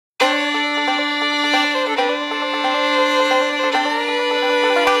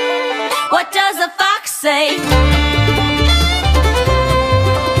say?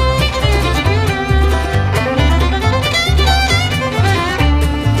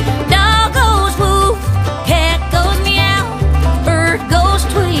 Dog goes woof, cat goes meow, bird goes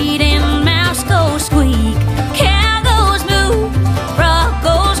tweet, and mouse goes squeak. Cow goes moo, frog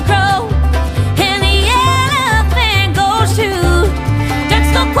goes crow, and the elephant goes toot.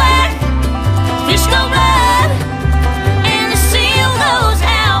 Ducks go quack, fish go blub, and the seal goes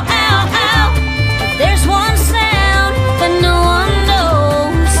ow, ow, ow. There's one sound that no one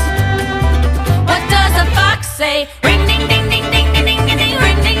knows. What does a fox say? Ring ding ding ding ding ding ding ding ding.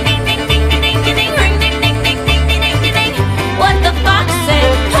 Ring ding ding ding ding ding ding ding ding. Ring ding ding ding ding ding ding ding ding. What the fox say?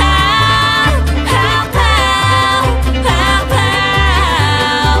 Pow, pow, pow, pow,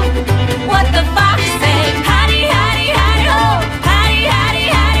 pow. What the fox say? Hidey, hidey, hidey ho. Hidey, hidey,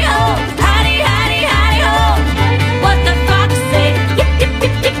 hidey ho. Hidey, hidey, hidey ho. What the fox say? Yip, yip,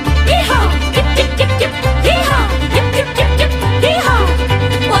 yip, yip, yee-haw. Yip, yip, yip, yip, yee-haw. Yip, yip, yip, yip, yee-haw.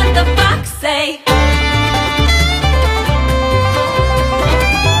 What the fox say?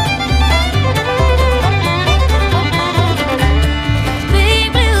 Big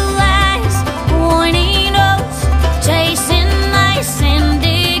blue eyes, pointy nose, chasing mice and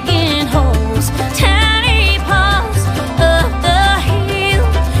digging holes. Tiny paws up the hill.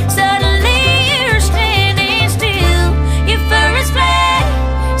 Suddenly you're standing still. Your fur is black,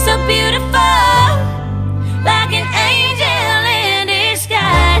 so beautiful, like an angel in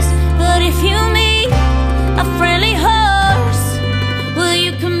disguise. But if you meet a friendly horse, will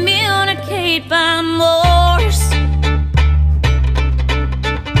you communicate by Morse?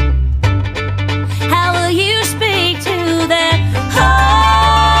 How will you speak to that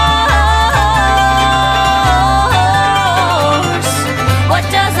horse? What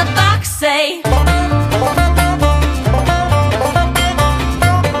does a fox say?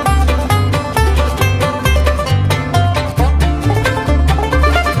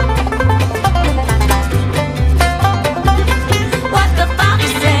 What the fox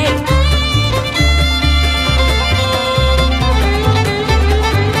say?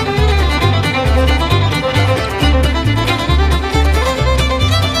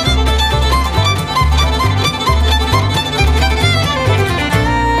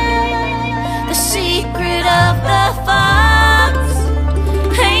 The secret of the fox,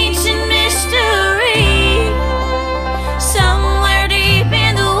 ancient mystery. Somewhere deep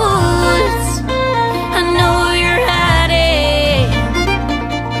in the woods, I know you're hiding.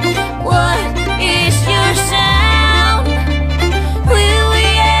 What is your sound? Will we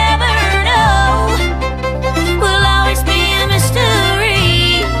ever know? Will always be a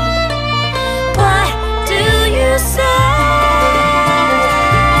mystery. What do you say?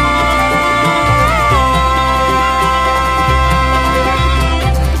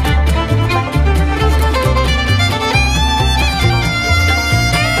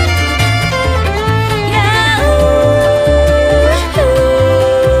 Yeah, ooh.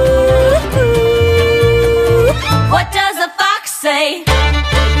 What does a fox say?